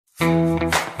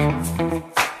Hello,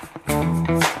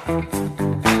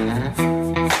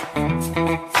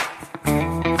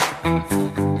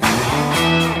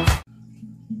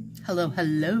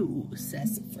 hello,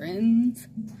 Sassy friends.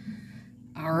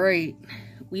 All right,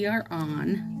 we are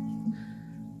on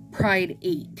Pride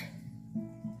 8.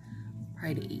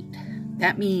 Pride 8.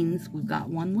 That means we've got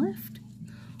one left.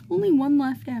 Only one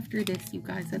left after this, you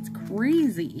guys. That's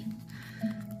crazy.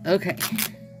 Okay.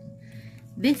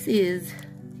 This is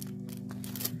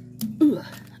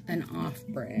an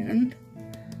off-brand.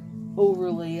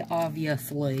 Overly,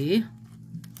 obviously.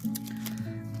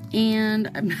 And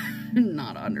I'm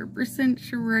not 100%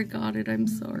 sure where I got it. I'm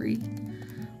sorry.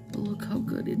 But look how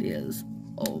good it is.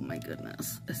 Oh my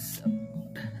goodness. It's so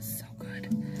good. So good.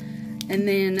 And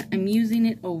then I'm using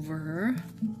it over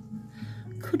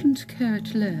Couldn't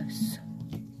Caret Less.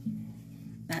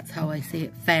 That's how I say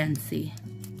it. Fancy.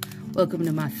 Welcome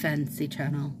to my fancy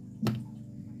channel.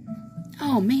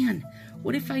 Oh man.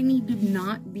 What if I need to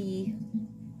not be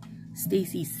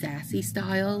Stacy's Sassy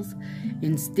styles,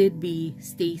 instead be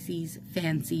Stacy's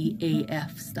Fancy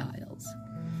AF styles?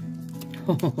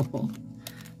 Oh,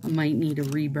 I might need a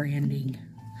rebranding.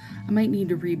 I might need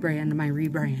to rebrand my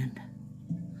rebrand.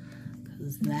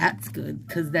 Because that's good.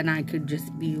 Because then I could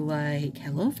just be like,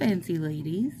 hello, fancy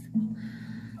ladies.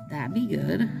 That'd be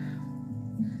good.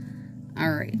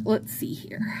 Alright, let's see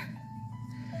here.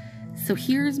 So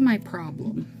here's my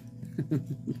problem.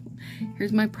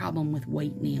 Here's my problem with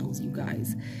white nails, you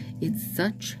guys. It's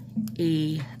such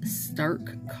a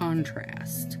stark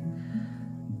contrast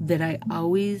that I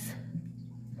always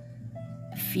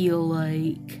feel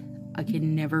like I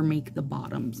can never make the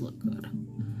bottoms look good.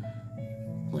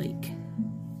 Like,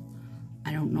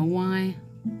 I don't know why.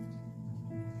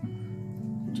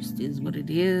 It just is what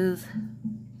it is.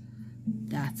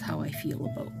 That's how I feel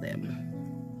about them.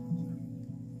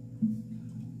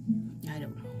 I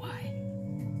don't know why.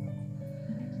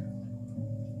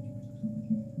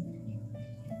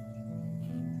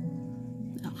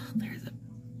 Oh, there's a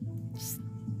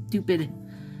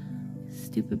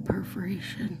stupid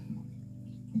perforation.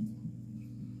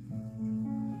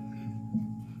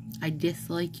 I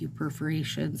dislike you,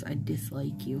 perforations. I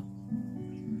dislike you.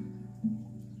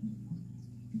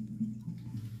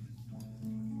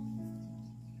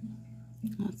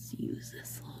 Let's use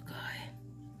this little guy.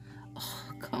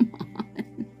 Oh, come on.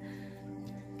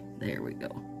 There we go.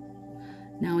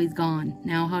 Now he's gone.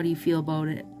 Now how do you feel about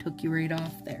it? Took you right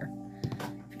off there.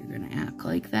 If you're gonna act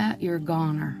like that, you're a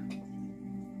goner.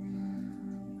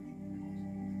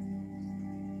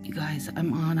 You guys,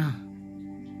 I'm on a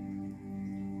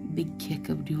big kick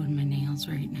of doing my nails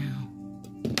right now.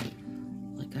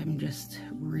 Like, I'm just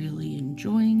really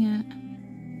enjoying it.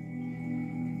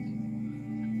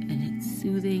 And it's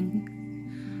soothing.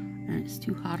 And it's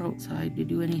too hot outside to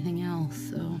do anything else,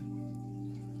 so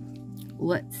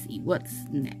let's see what's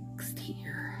next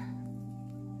here.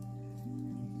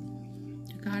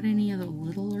 You got any of the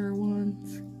littler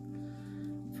ones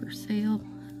for sale?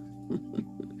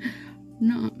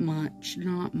 Not much,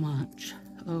 not much.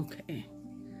 Okay.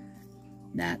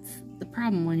 That's the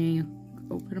problem when you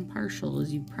open a partial,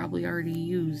 is you probably already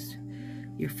used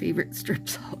your favorite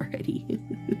strips already.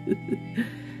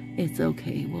 It's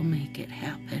okay, we'll make it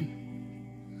happen.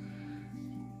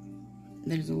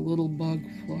 There's a little bug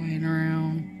flying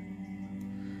around.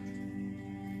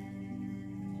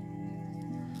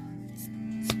 It's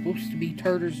supposed to be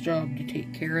Tartar's job to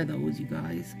take care of those, you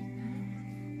guys.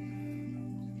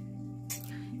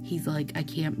 He's like, I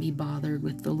can't be bothered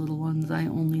with the little ones. I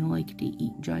only like to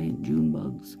eat giant June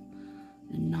bugs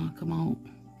and knock them out.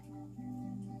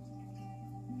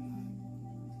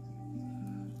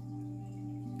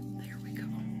 There we go.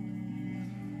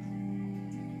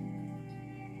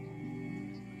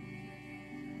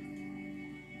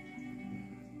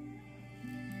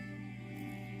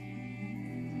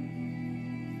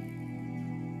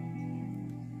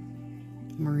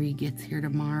 Marie gets here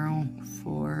tomorrow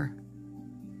for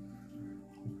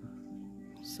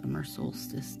summer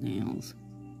solstice nails.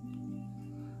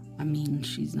 I mean,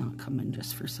 she's not coming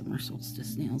just for summer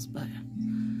solstice nails, but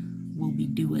we'll be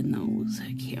doing those.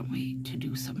 I can't wait to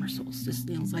do summer solstice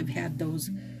nails. I've had those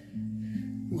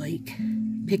like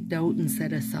picked out and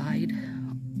set aside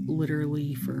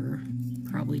literally for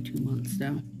probably 2 months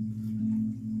now.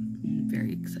 I'm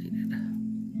very excited.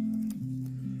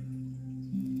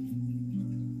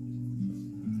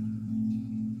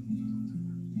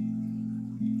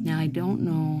 Now, I don't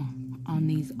know on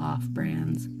these off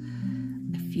brands.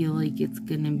 I feel like it's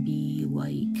gonna be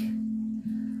like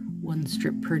one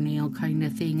strip per nail kind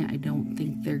of thing. I don't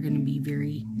think they're gonna be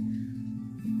very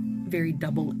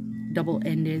double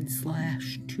double-ended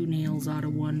 / 2 nails out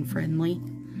of 1 friendly.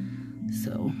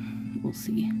 So we'll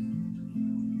see.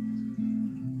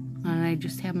 And I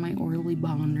just have my Orly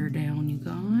Bonder down, you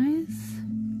guys.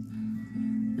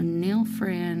 A nail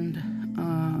friend,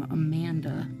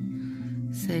 Amanda,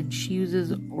 said she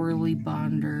uses Orly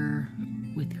Bonder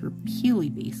with her Peely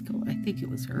base coat. I think it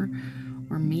was her,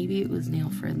 or maybe it was nail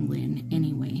friend Lynn.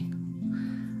 Anyway,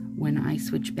 when I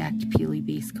switch back to Peely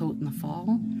base coat in the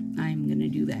fall, I'm gonna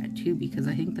do that too, because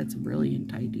I think that's a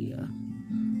brilliant idea.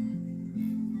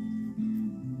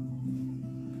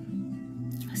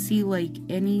 See, like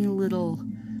any little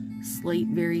slight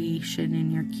variation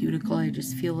in your cuticle, I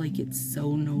just feel like it's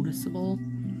so noticeable.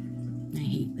 I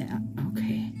hate that.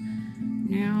 Okay,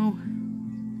 now,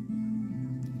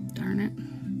 darn it,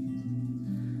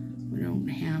 we don't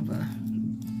have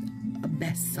a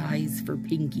best size for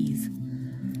pinkies.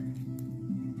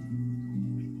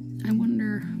 I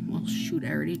wonder, well shoot,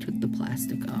 I already took the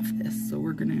plastic off this, so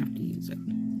we're gonna have to use it.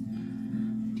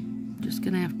 Just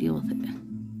gonna have to deal with it.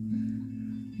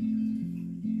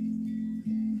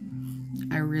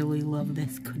 I really love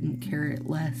this, couldn't Caret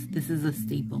less. This is a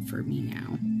staple for me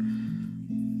now.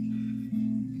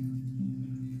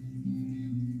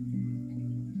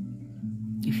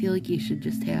 I feel like you should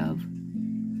just have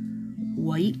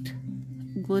white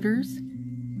glitters,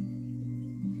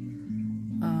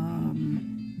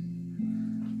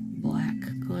 black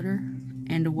glitter,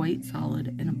 and a white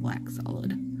solid and a black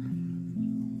solid.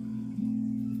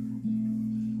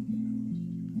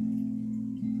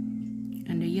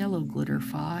 And a yellow glitter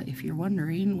fa, if you're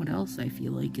wondering what else I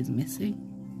feel like is missing.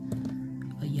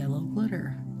 A yellow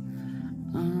glitter.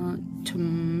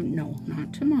 No,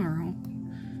 not tomorrow.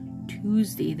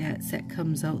 Tuesday that set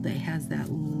comes out that has that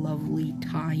lovely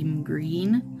thyme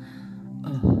green.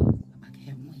 Oh, I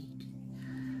can't wait.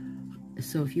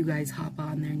 So if you guys hop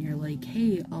on there and you're like,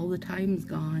 hey, all the thyme's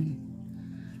gone,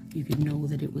 you can know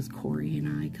that it was Corey and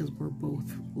I, because we're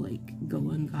both like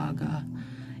going gaga.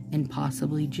 And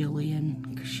possibly Jillian,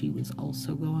 because she was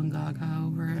also going gaga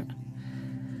over it.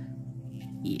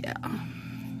 Yeah,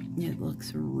 it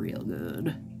looks real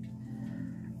good.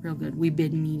 Real good. We've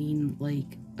been needing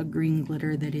like a green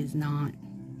glitter that is not,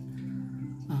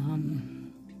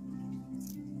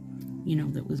 you know,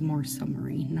 that was more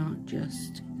summery, not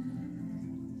just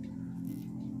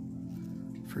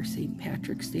for St.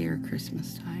 Patrick's Day or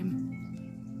Christmas time,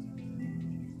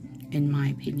 in my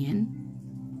opinion.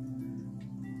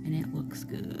 And it looks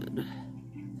good.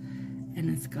 And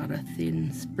it's got a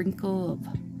thin sprinkle of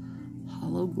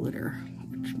hollow glitter,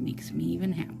 which makes me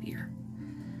even happier.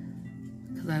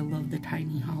 Because I love the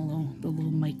tiny hollow. The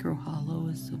little micro hollow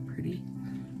is so pretty.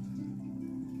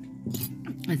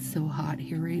 It's so hot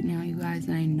here right now, you guys.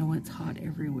 And I know it's hot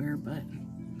everywhere, but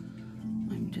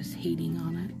I'm just hating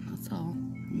on it. That's all.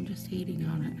 I'm just hating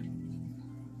on it.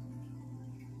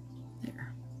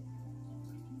 There.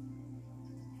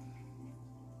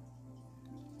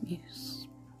 You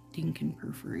stinking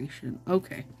perforation.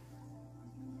 Okay.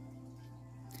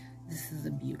 This is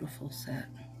a beautiful set.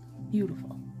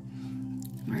 Beautiful.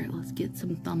 Alright, let's get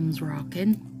some thumbs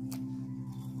rocking.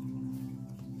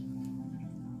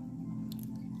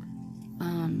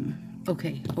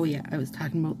 Okay. Oh yeah, I was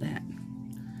talking about that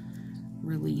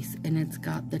release. And it's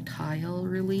got the tile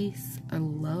release. I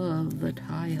love the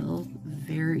tile.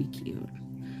 Very cute.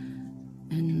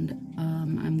 And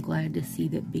I'm glad to see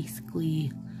that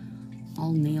basically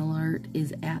all nail art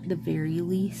is at the very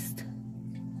least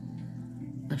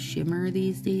a shimmer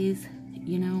these days.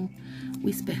 You know,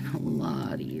 we spent a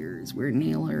lot of years where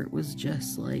nail art was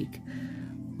just like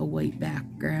a white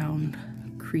background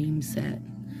cream set,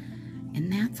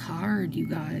 and that's hard, you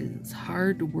guys. It's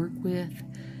hard to work with.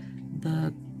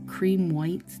 The cream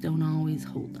whites don't always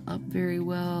hold up very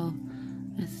well.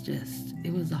 It's just,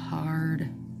 it was a hard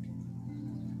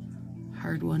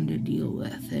one to deal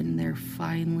with, and they're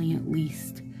finally, at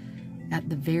least at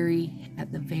the very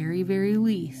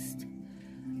least,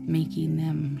 making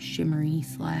them shimmery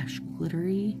 /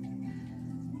 glittery.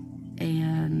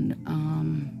 And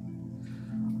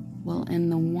well,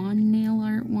 and the one nail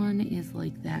art one is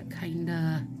like that kind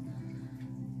of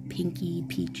pinky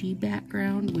peachy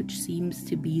background, which seems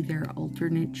to be their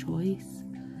alternate choice.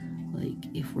 Like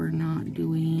if we're not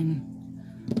doing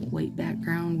white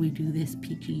background, we do this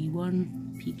peachy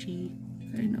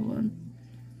kind of one.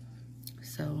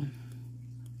 So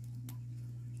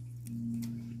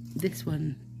this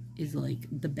one is like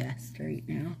the best right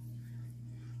now,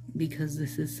 because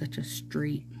this is such a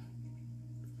straight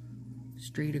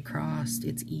across.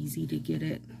 It's easy to get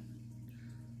it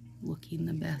looking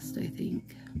the best, I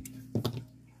think.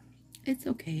 It's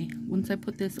okay. Once I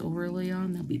put this overlay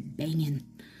on, they'll be banging.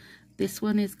 This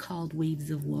one is called Waves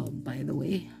of Love, by the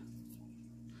way.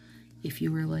 If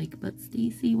you were like, but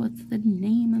Stacy, what's the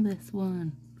name of this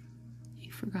one?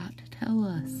 You forgot to tell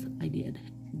us. I did.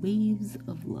 Waves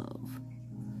of Love.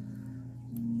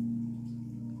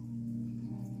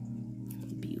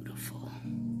 Beautiful.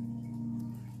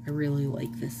 I really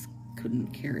like this.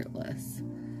 Couldn't care it less.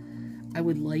 I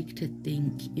would like to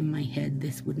think in my head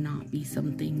this would not be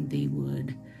something they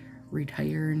would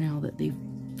retire now that they've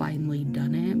finally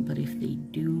done it, but if they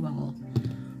do, I'll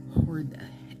hoard the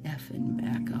effing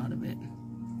back out of it.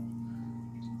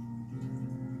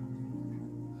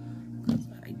 Because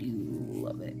I do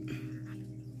love it.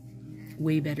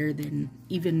 Way better than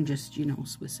even just, you know,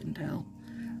 Swiss and tell.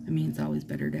 I mean, it's always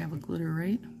better to have a glitter,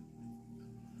 right?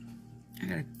 I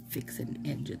gotta fix an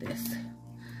edge of this.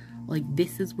 Like,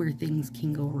 this is where things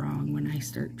can go wrong when I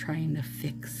start trying to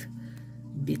fix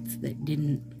bits that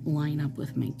didn't line up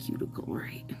with my cuticle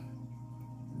right.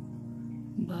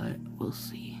 But we'll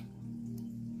see.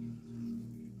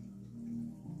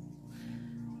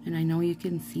 And I know you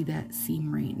can see that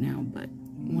seam right now, but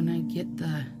when I get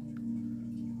the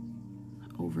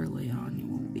overlay on, you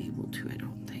won't be able to, I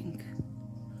don't think.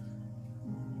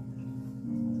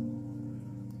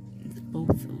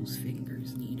 Both those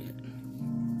fingers need it.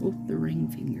 Both the ring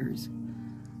fingers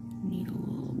need a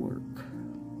little work.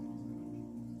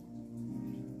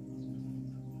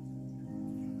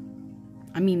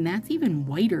 I mean, that's even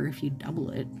whiter if you double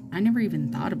it. I never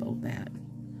even thought about that.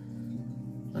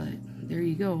 But there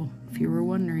you go. If you were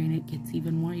wondering, it gets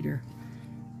even whiter.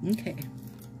 Okay.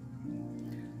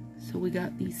 So we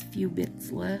got these few bits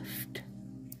left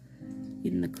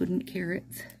in the couldn't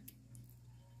carrots.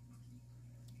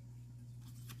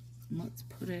 Let's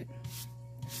put it.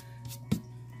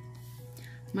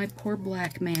 My poor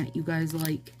black mat, you guys,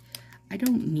 like, I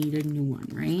don't need a new one,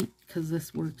 right? Because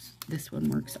this one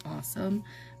works awesome,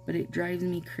 but it drives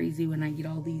me crazy when I get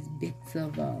all these bits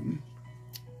of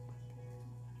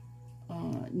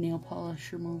nail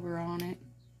polish remover on it.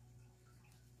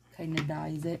 Kind of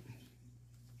dyes it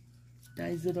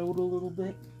out a little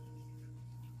bit.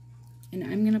 And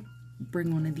I'm gonna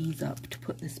bring one of these up to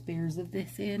put the spares of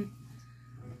this in,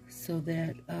 so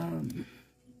that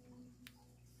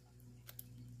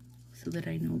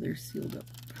I know they're sealed up.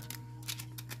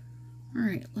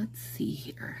 Alright, let's see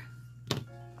here. I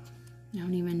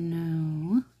don't even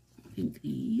know. I think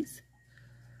these.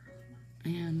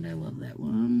 And I love that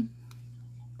one.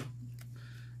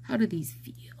 How do these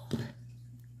feel?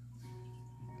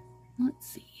 Let's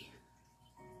see.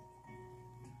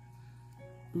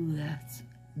 Ooh, that's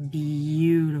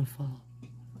beautiful.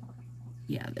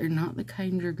 Yeah, they're not the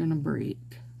kind you're gonna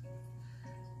break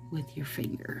with your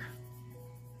finger.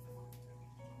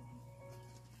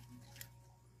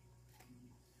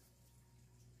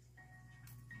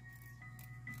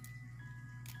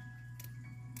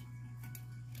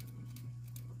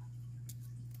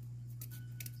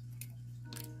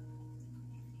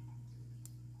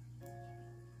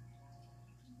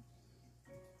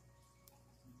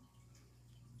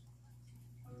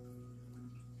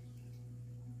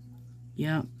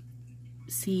 Yeah,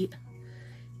 see,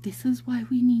 this is why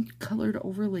we need colored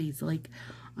overlays. Like,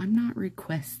 I'm not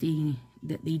requesting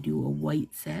that they do a white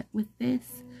set with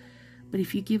this, but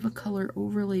if you give a color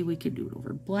overlay, we could do it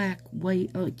over black,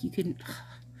 white, like you can,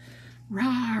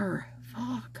 rawr,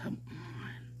 oh, come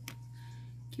on,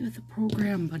 give us a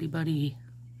program, buddy.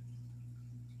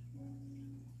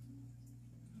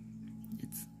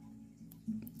 It's,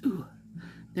 ooh,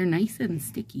 they're nice and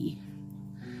sticky.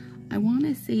 I want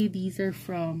to say these are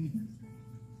from,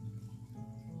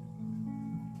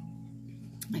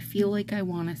 I feel like I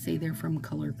want to say they're from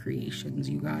Color Creations,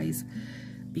 you guys,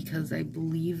 because I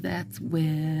believe that's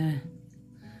where,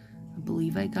 I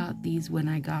believe I got these when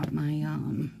I got my,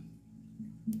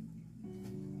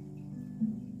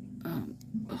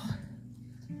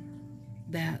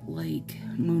 that, like,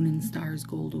 Moon and Stars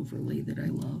gold overlay that I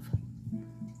love.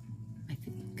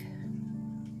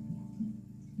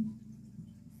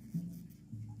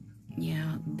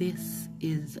 Yeah, this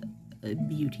is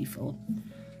beautiful.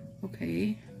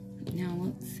 Okay, now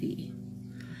let's see.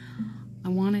 I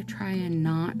want to try and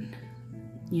not,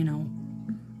 you know,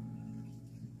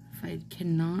 if I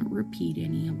cannot repeat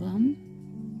any of them.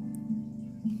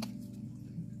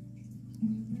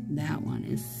 That one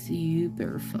is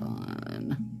super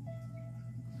fun.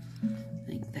 I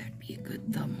think that'd be a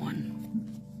good thumb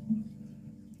one.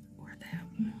 Or that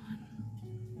one.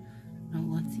 No,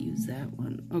 let's use that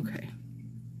one. Okay.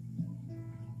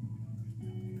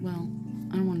 Well,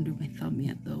 I don't want to do my thumb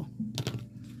yet, though.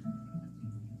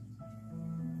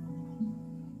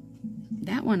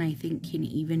 That one, I think, can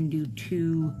even do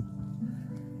two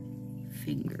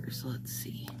colors. Let's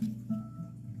see.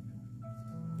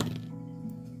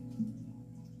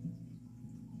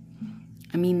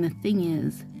 I mean, the thing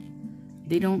is,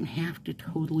 they don't have to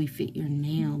totally fit your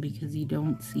nail because you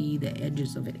don't see the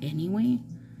edges of it anyway.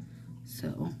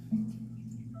 So,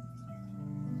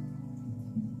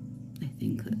 I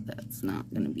think that that's not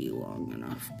going to be long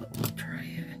enough, but we'll try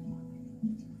it.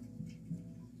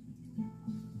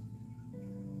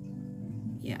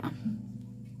 Yeah.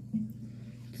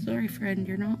 Sorry, friend,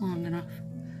 you're not long enough.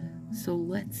 So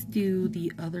let's do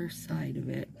the other side of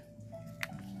it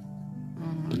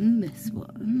on this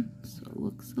one. So it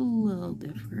looks a little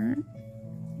different.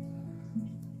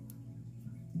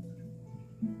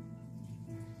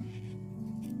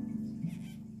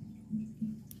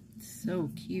 So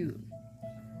cute.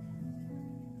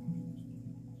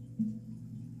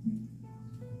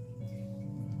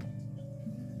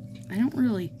 I don't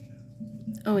really...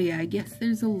 Oh yeah, I guess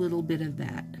there's a little bit of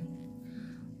that.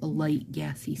 A light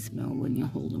gassy smell when you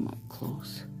hold them up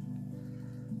close.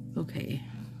 Okay,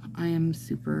 I am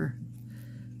super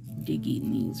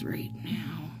digging these right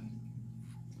now.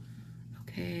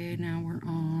 Okay, now we're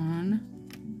on.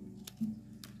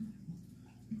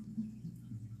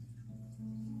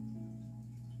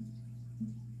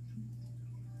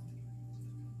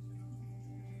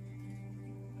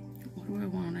 What do I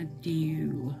want to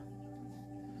do?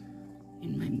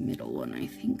 In my middle one, I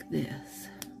think this.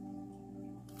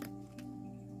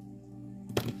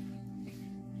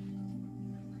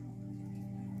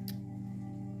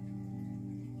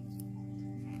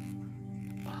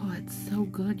 Oh, it's so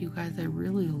good, you guys. I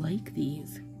really like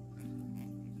these.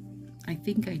 I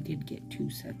think I did get 2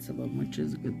 sets of them, which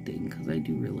is a good thing because I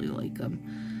do really like them.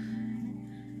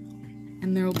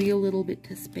 And there'll be a little bit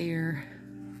to spare,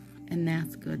 and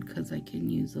that's good because I can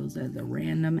use those as a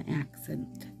random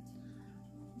accent.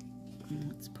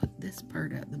 Let's put this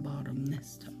part at the bottom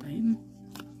this time.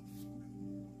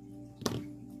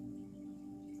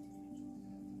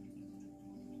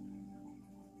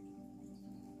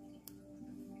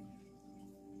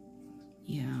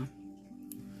 Yeah.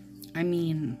 I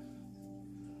mean,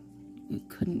 it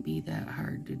couldn't be that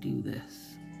hard to do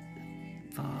this.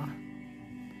 Oh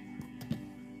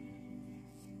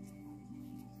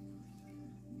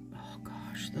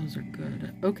gosh, those are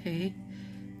good. Okay,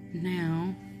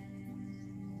 now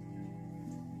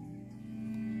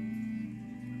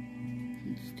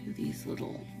let's do these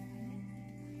little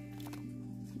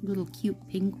cute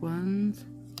pink ones.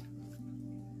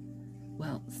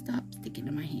 Well, stop sticking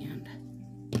to my hand.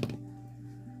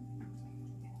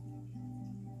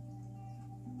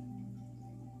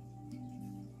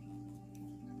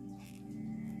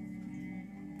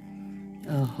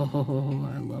 Oh,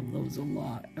 I love those a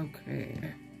lot.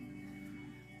 Okay.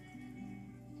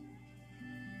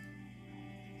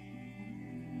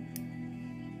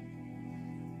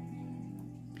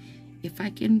 If I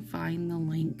can find the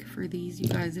link for these, you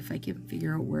guys, if I can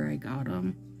figure out where I got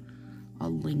them,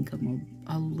 I'll link them.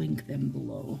 I'll link them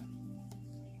below.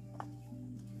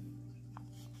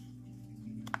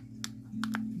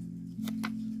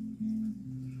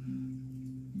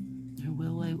 I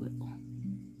will.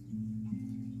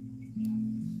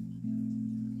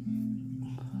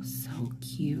 Oh, so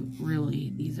cute.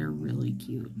 Really, these are really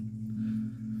cute.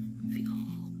 Feel a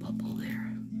little bubble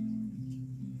there.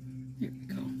 There we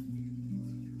go.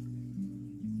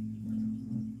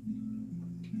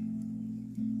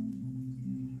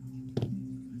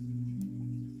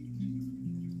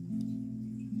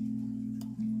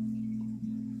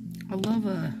 I love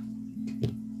a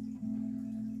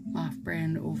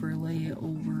off-brand overlay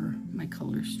over my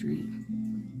color street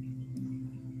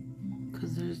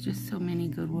because there's just so many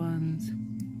good ones.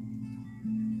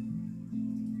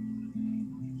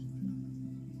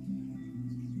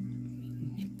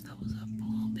 Nip those up a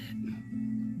little bit.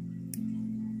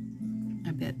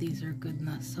 I bet these are good in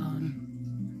the sun.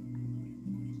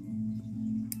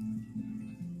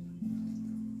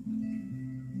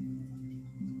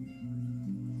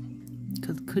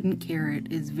 Because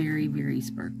Caret is very, very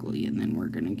sparkly, and then we're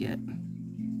going to get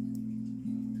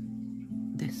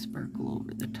this sparkle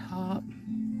over the top.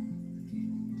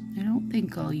 I don't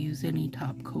think I'll use any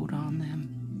top coat on them.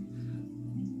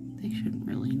 They shouldn't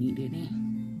really need any.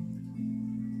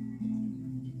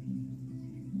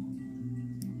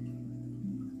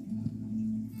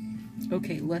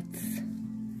 Okay,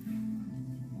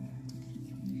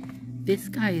 this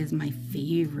guy is my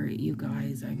favorite, you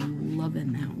guys. I'm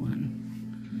loving that one.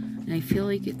 And I feel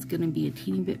like it's going to be a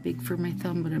teeny bit big for my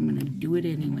thumb, but I'm going to do it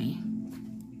anyway.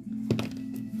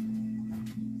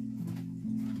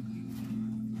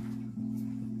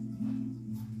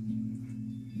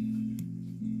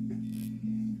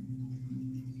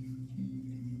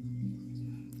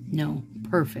 No,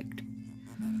 perfect.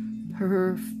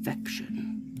 Perfection.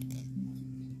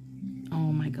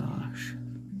 Oh my gosh.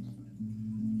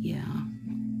 Yeah,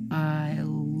 I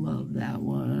love that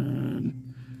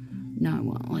one. Now I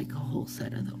want like a whole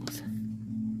set of those.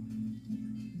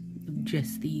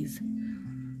 Just these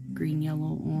green,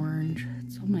 yellow, orange.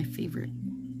 It's all my favorite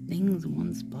things in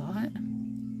one spot.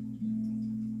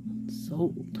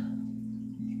 Sold.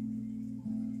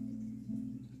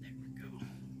 There we go.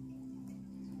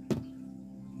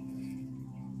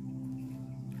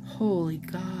 Holy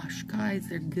gosh, guys,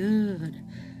 they're good.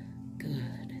 They're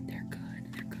good.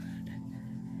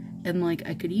 And like,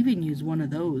 I could even use one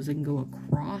of those and go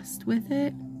across with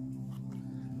it.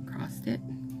 Across it.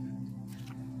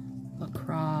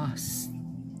 Across.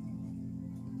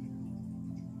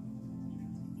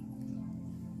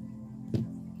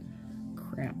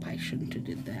 Crap, I shouldn't have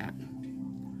did that.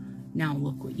 Now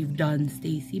look what you've done,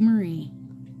 Stacy Marie.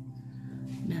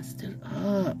 Messed it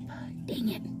up. Dang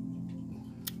it.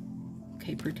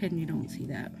 Okay, pretend you don't see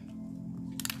that.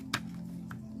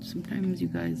 Sometimes you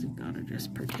guys have got to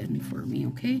just pretend for me,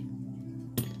 okay?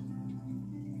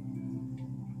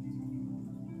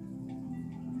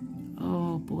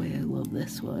 Oh boy, I love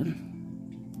this one.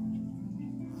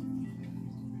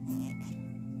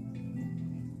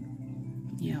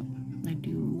 Yep, I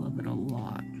do love it a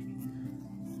lot.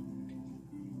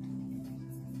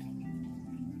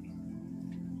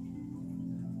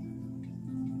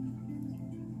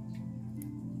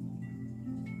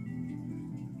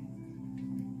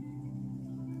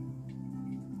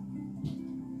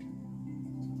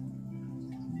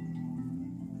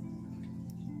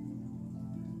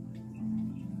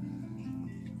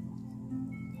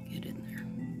 Get in there.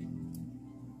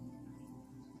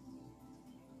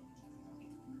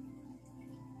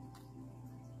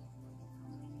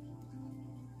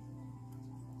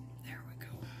 There we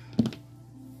go.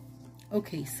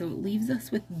 Okay, so it leaves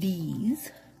us with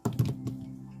these.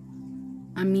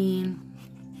 I mean,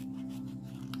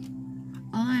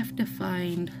 I'll have to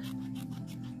find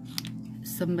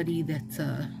somebody that's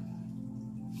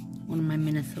one of my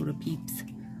Minnesota peeps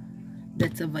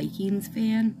that's a Vikings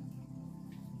fan,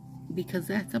 because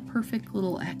that's a perfect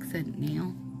little accent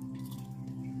nail.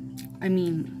 I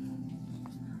mean,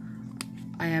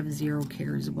 I have zero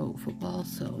cares about football,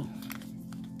 so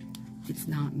it's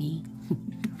not me.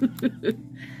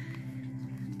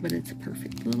 But it's a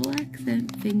perfect little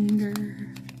accent finger.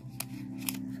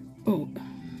 Oh.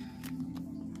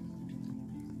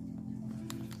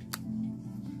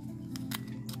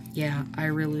 Yeah, I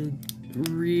really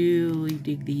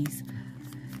dig these.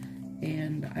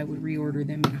 And I would reorder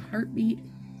them in a heartbeat,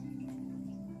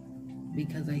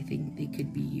 because I think they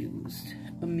could be used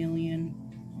a million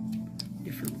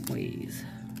different ways.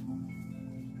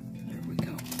 There we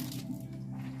go.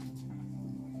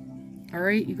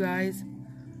 Alright, you guys.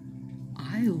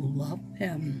 I love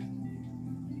them.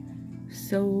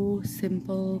 So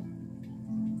simple.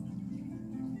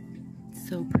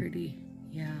 So pretty.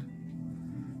 Yeah.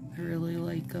 I really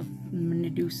like them. I'm going to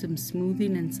do some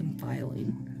smoothing and some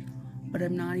filing. But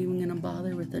I'm not even going to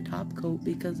bother with the top coat,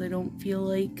 because I don't feel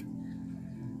like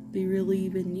they really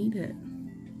even need it.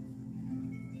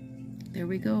 There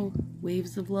we go.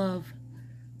 Waves of Love.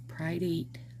 Pride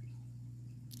 8.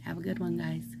 Have a good one,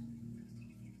 guys.